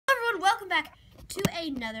welcome back to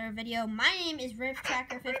another video. My name is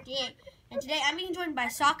RiffTracker58, and today I'm being joined by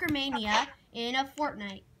Soccer Mania in a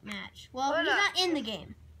Fortnite match. Well, he's not in the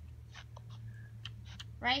game.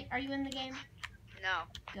 Right? Are you in the game? No.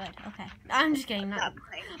 Good, okay. I'm just kidding. I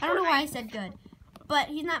don't know why I said good. But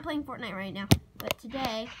he's not playing Fortnite right now. But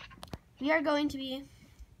today, we are going to be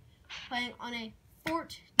playing on a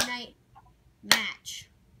Fortnite match.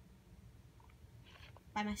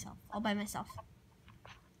 By myself. All by myself.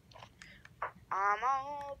 I'm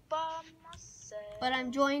all by myself. But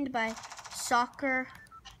I'm joined by Soccer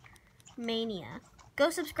Mania. Go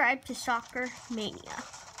subscribe to Soccer Mania.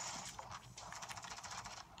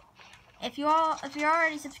 If you're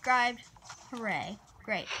already subscribed, hooray.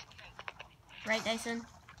 Great. Right, Dyson?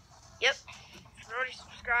 Yep. If you're already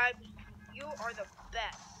subscribed, you are the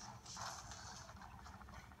best.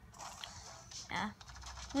 Yeah.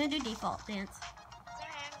 I'm gonna do default dance.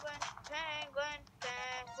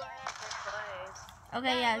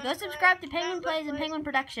 Okay, yeah, go subscribe to Penguin Plays and Penguin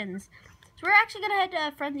Productions. So we're actually gonna head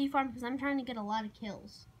to Frenzy Farm because I'm trying to get a lot of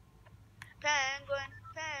kills. Penguin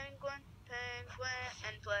and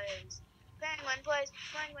Plays. Penguin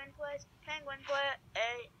Plays.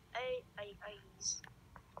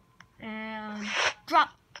 And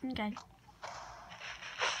drop. Okay.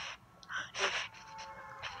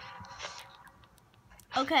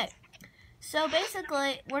 Okay. So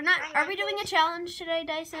basically, are we doing a challenge today,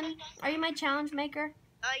 Dyson? Are you my challenge maker?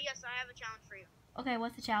 Yes, I have a challenge for you. Okay,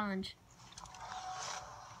 what's the challenge?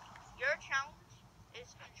 Your challenge is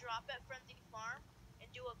to drop at Frenzy Farm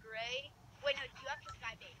and do a gray. Wait, no, you have to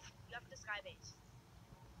sky base. You have to sky base.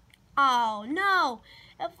 Oh no!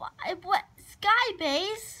 If what sky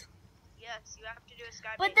base? Yes, you have to do a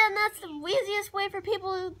sky base. But then that's the easiest way for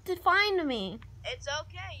people to find me. It's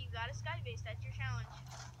okay. You got a sky base. That's your challenge.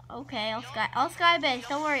 Okay, I'll sky base.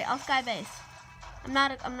 Don't worry, I'll sky base. I'm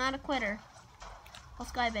not a quitter. I'll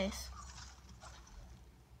sky base.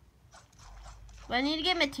 But I need to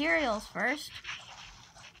get materials first.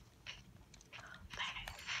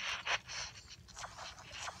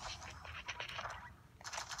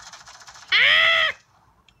 Ah!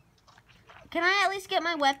 Can I at least get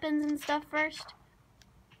my weapons and stuff first?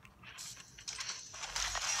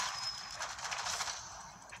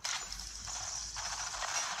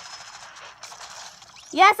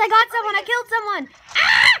 Yes, I got someone. I killed someone.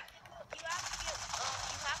 Ah! You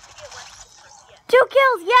have to get weapons first. Yes. 2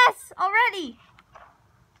 kills. Yes, already.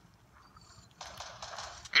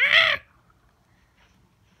 Ah!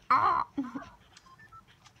 Oh.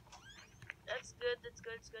 That's good. It's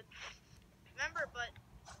good. Remember, but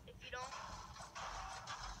if you don't.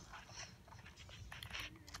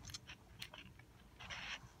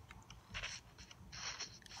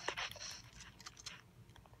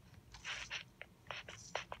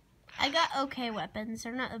 I got okay weapons.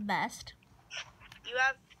 They're not the best. You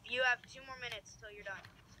have 2 more minutes till you're done.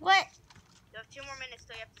 What? You have 2 more minutes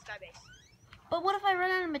till you have to sky base. But what if I run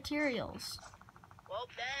out of materials? Well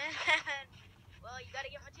then, you gotta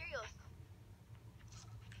get materials.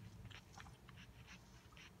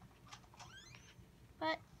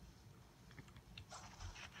 But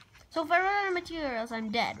so if I run out of materials, I'm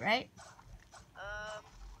dead, right? I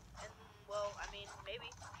mean, maybe.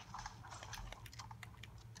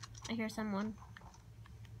 I hear someone.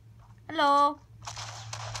 Hello.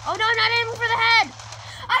 Oh no, not aiming for the head.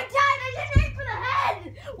 I died. I didn't aim for the head.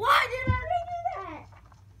 Why did I do that?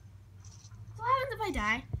 So what happens if I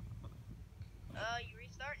die? You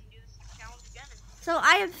restart and do this challenge again. So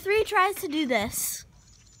I have 3 tries to do this,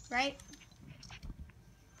 right?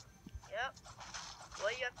 Yep.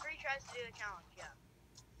 Well, you have 3 tries to do the challenge, yeah.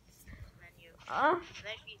 And then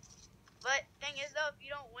you. But thing is, though, if you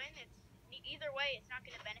don't win, either way, it's not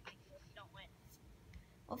going to benefit you if you don't win.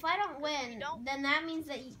 Well, if I don't win, then that means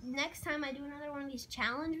that next time I do another one of these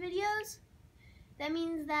challenge videos, that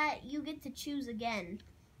means that you get to choose again.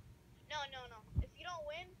 No. If you don't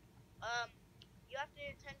win, you have to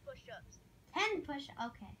do 10 push-ups. 10 push-ups?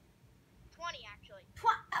 Okay. 20, actually.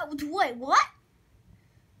 Wait, what?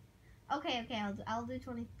 Okay, I'll do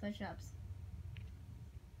 20 push-ups.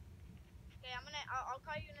 Okay, I'll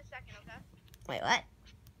call you in a second, okay? Wait, what?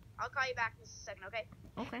 I'll call you back in a second, okay?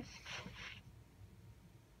 Okay.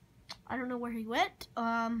 I don't know where he went.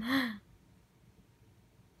 But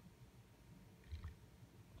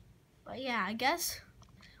yeah, I guess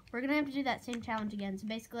we're gonna have to do that same challenge again. So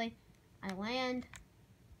basically, I land,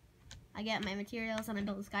 I get my materials, and I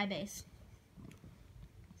build a sky base.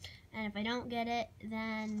 And if I don't get it,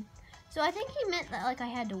 then so I think he meant that like I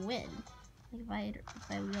had to win. Like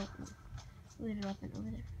if I looted a weapon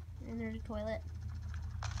over there, and there's a toilet.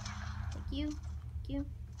 Thank you.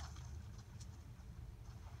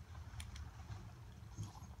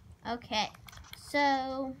 Okay,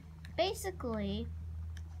 so basically,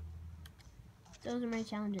 those are my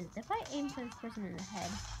challenges. If I aim for this person in the head,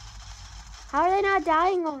 how are they not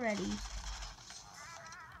dying already?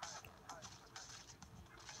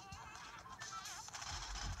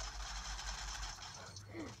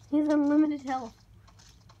 He's unlimited health.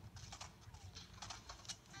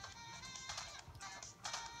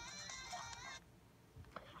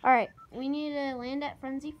 Alright, we need to land at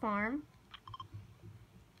Frenzy Farm.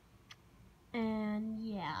 And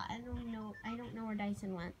yeah, I don't know where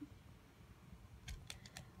Dyson went.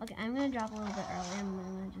 Okay, I'm gonna drop a little bit early. I'm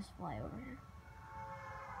gonna just fly over here.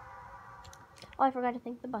 Oh, I forgot to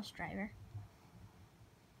thank the bus driver.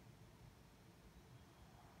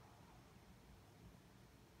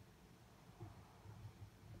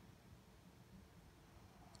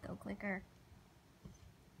 Go, clicker.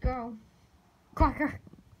 Go. Quacker.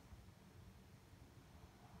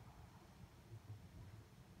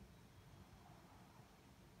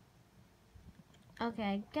 Okay,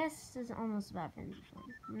 I guess this is almost about Frenzy Farm.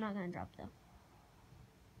 I'm not gonna drop though.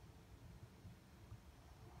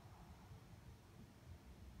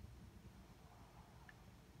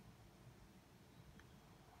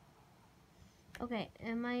 Okay,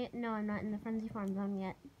 am I? No, I'm not in the Frenzy Farm zone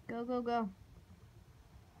yet. Go, go, go.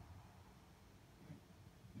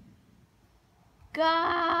 Go!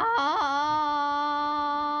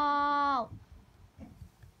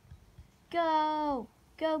 Go!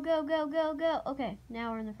 Go, go, go, go, go. Okay,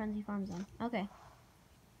 now we're in the Frenzy Farm zone. Okay.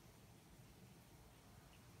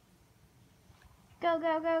 Go,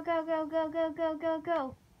 go, go, go, go, go, go, go, go,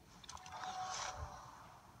 go.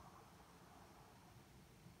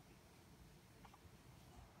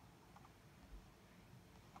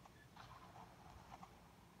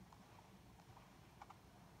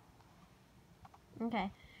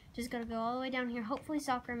 Okay, just gotta go all the way down here. Hopefully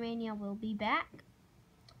Soccer Mania will be back.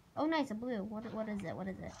 Oh, nice, a blue. What is it? What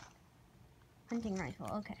is it? Hunting rifle.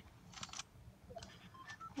 Okay.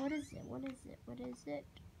 What is it? What is it? What is it?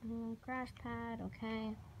 Crash pad.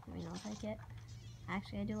 Okay. I mean, I'll take it.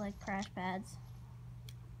 Actually, I do like crash pads.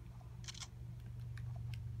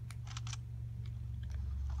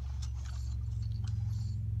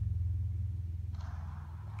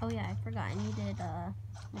 Oh yeah, I forgot. I needed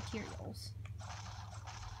materials.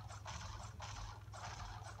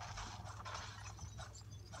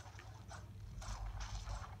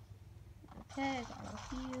 Okay, I got a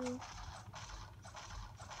few.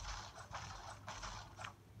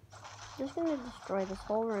 Just gonna destroy this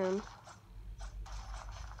whole room.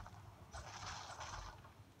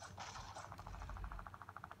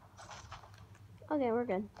 Okay, we're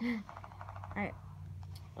good. Alright.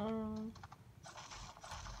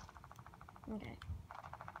 Okay.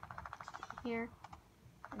 Here.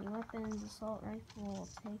 Any weapons, assault rifle,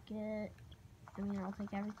 I'll take it. I mean, I'll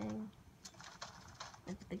take everything.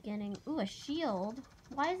 At the beginning. Ooh, a shield?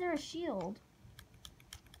 Why is there a shield?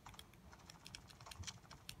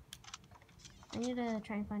 I need to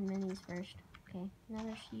try and find minis first. Okay,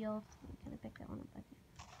 another shield. Can I pick that one up?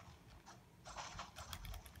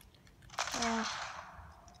 Okay.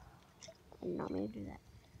 I did not mean to do that.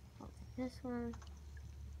 I'll take this one.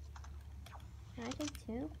 Can I take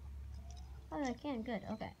two? Oh, I can. Good.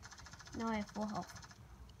 Okay. Now I have full health.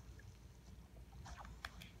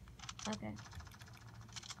 Okay.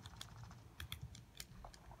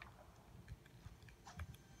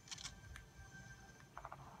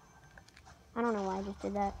 I don't know why I just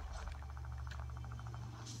did that.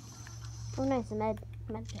 Oh, nice. A med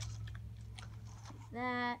kit. Like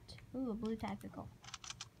that. Ooh, a blue tactical.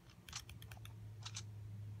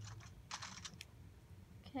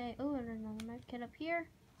 Okay. Oh, and another med kit up here.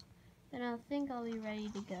 Then I think I'll be ready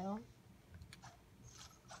to go.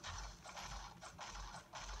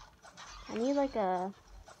 I need like a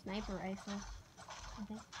sniper rifle. I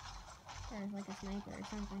think. Or like a sniper or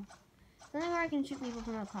something. Something where I can shoot people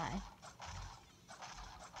from up high.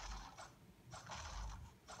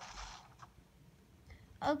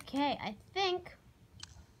 Okay, I think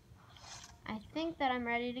that I'm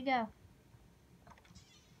ready to go.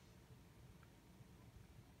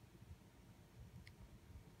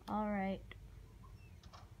 Alright.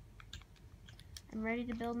 I'm ready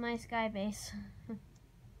to build my sky base.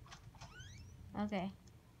 Okay.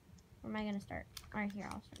 Where am I gonna start? Right here,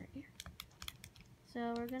 I'll start right here.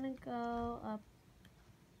 So we're gonna go up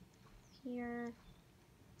here.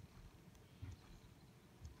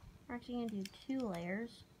 We're actually gonna do 2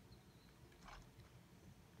 layers.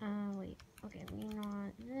 Wait. Okay, we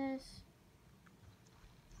want this.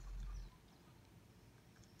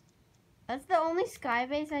 That's the only sky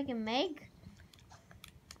base I can make?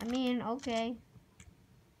 I mean, okay.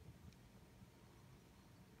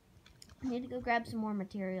 I need to go grab some more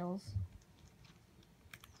materials.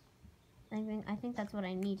 I think that's what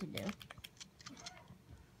I need to do.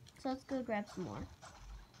 So let's go grab some more.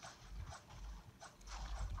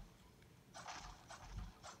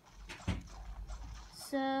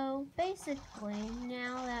 So basically,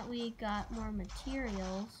 now that we got more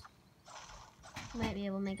materials, we might be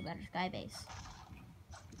able to make a better sky base.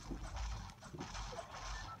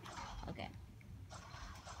 Okay.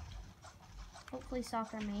 Hopefully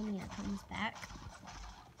Soccer Mania comes back.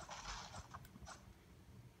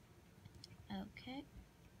 Okay.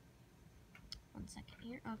 1 second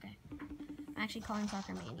here. Okay. I'm actually calling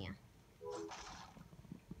Soccer Mania.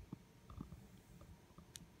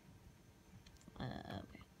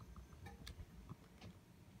 Okay.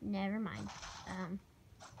 Never mind.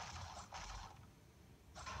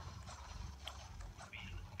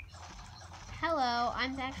 Hello,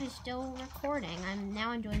 I'm actually still recording.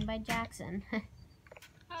 I'm joined by Jackson.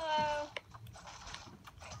 Hello.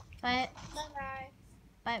 But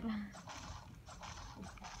Bye.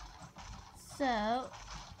 so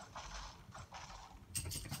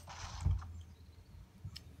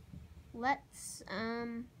let's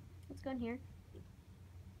go in here.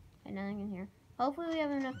 Okay, nothing in here. Hopefully we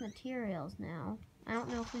have enough materials now. I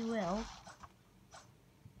don't know if we will.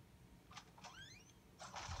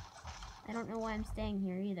 I don't know why I'm staying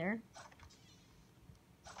here either.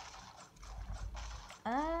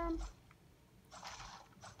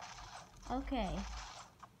 Okay.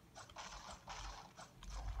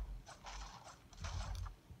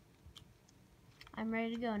 I'm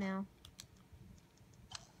ready to go now.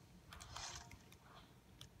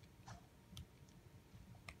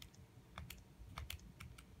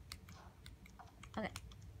 Okay.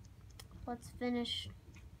 Let's finish.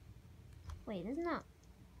 Wait, this is not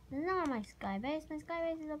on my sky base. My sky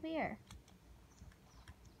base is up here.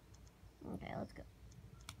 Okay, let's go.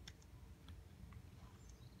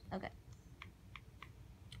 Okay.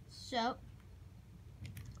 So,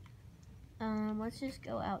 let's just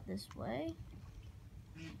go out this way.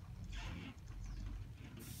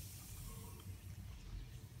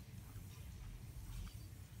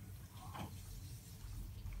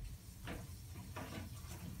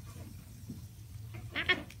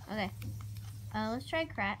 Okay. Let's try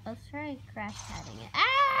crash padding it.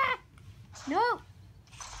 Ah! No.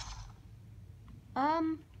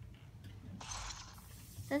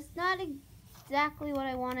 That's not exactly what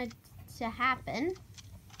I wanted to happen.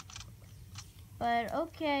 But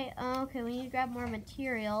okay. Okay, we need to grab more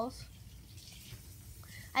materials.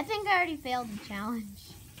 I think I already failed the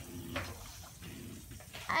challenge.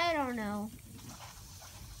 I don't know.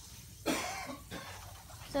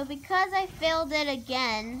 So because I failed it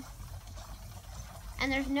again, and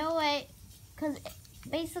there's no way, because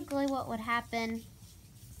basically what would happen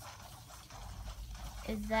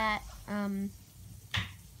is that, I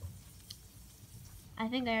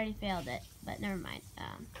think I already failed it, but never mind.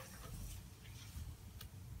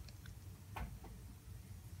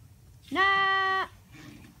 Nah!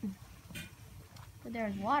 But there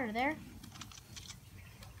was water there.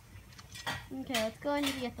 Okay, let's go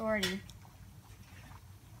into the authority.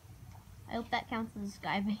 I hope that counts as a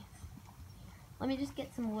sky base. Let me just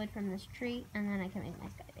get some wood from this tree, and then I can make my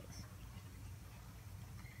sky base.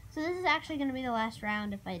 So this is actually going to be the last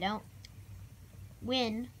round. If I don't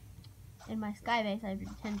win in my sky base, I do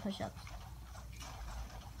 10 push-ups.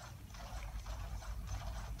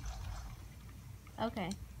 Okay.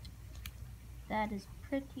 That is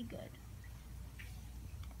pretty good.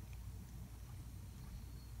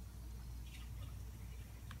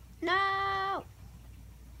 No!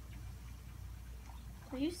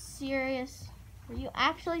 Are you serious? Are you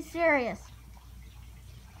actually serious?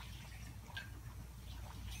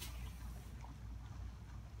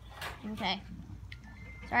 Okay.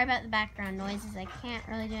 Sorry about the background noises. I can't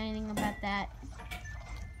really do anything about that.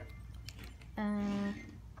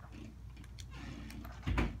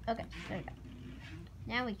 Okay, there we go.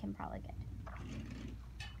 Now we can probably get.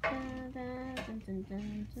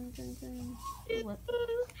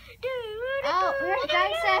 Oh, where's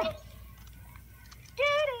Dyson?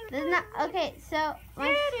 This is not okay. So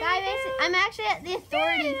my sky base. I'm actually at the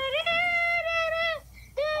authority.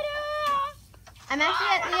 I'm actually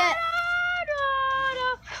at the.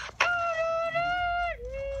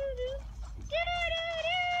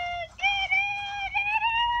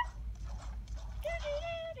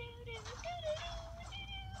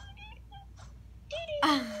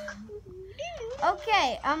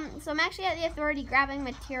 Okay, so I'm actually at the authority grabbing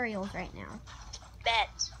materials right now.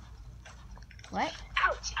 Bet. What?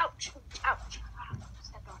 Ouch, ouch, ouch.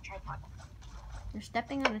 Stepped on a tripod. You're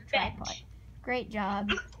stepping on a tripod. Great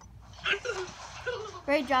job.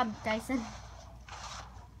 Great job, Dyson.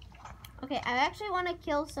 Okay, I actually want to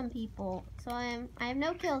kill some people. So I have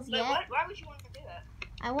no kills yet. Why would you want to do that?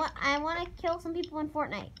 I want to kill some people in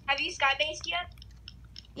Fortnite. Have you skybased yet?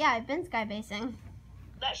 Yeah, I've been skybasing.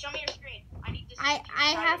 Show me your screen. I need to see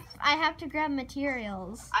I have to grab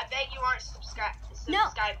materials. I bet you aren't subscribed. No.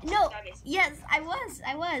 Skybasing. Yes, I was.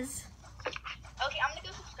 Okay, I'm gonna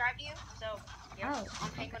go subscribe to you. So, yeah. Oh. On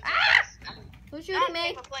Penguin Who's shooting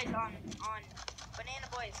me? on Banana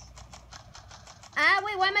Boys.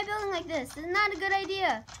 Wait, why am I building like this? This is not a good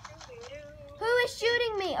idea. Who is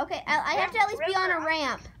shooting me? Okay, I have to at least be on a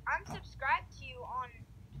ramp. I'm subscribed to you on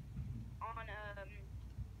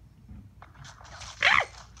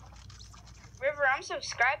River, I'm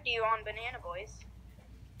subscribed to you on Banana Boys.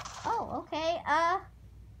 Oh, okay.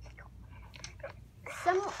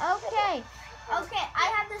 Okay, I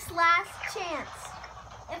have this last chance.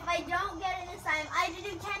 If I don't get it this time, I have to do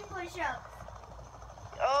 10 push-ups.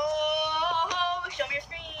 Oh, show me your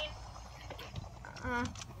screen.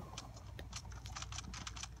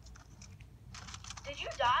 Did you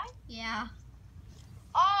die? Yeah.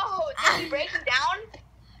 Oh, did you break it down?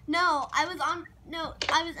 No, I was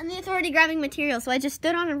in the authority grabbing material, so I just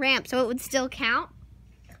stood on a ramp so it would still count.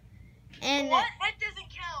 And what? That doesn't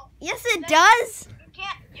count. Yes, it does. You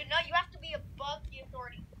can't. You have to be above the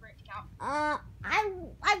authority for it to count.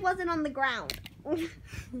 I wasn't on the ground.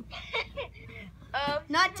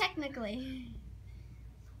 Not technically.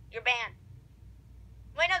 You're banned.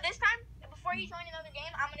 Wait, no, this time, before you join another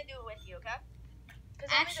game, I'm going to do it with you, okay?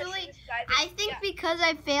 Actually, I think because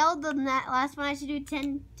I failed the last one, I should do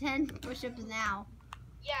 10 push-ups now.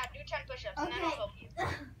 Yeah, do 10 push-ups, and then I'll help you.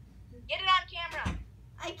 Get it on camera.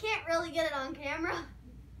 I can't really get it on camera.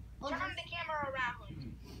 Turn the camera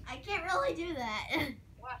around. I can't really do that.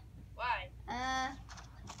 What? Why?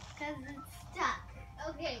 Because it's stuck.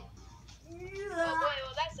 Okay. Oh boy,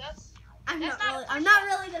 well that sucks. I'm not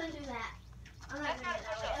really gonna do that. That's not a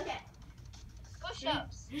push-up. Okay.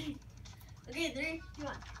 Push-ups. Okay, 3, 2,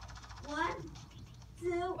 1. 1, 2.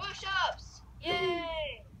 Push-ups.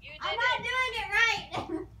 Yay! You did I'm not doing it right.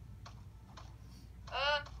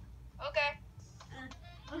 Okay.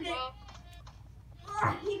 Okay.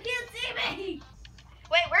 Well, you can't see me.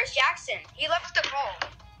 wait, where's Jackson? He left the call.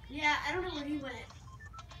 Yeah, I don't know where he went.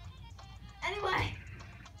 Anyway,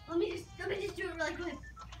 let me just do it really quick.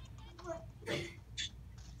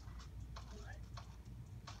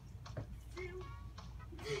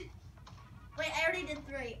 Wait, I already did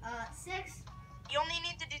 3. 6. You only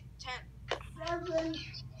need to do 10. 7.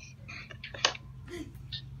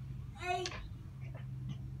 8. 9.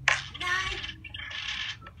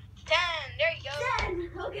 10. There you go.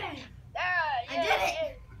 10. Okay. I did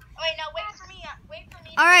it. Oh, wait, no, wait for me.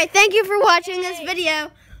 All right, thank you for watching this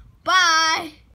video. Bye.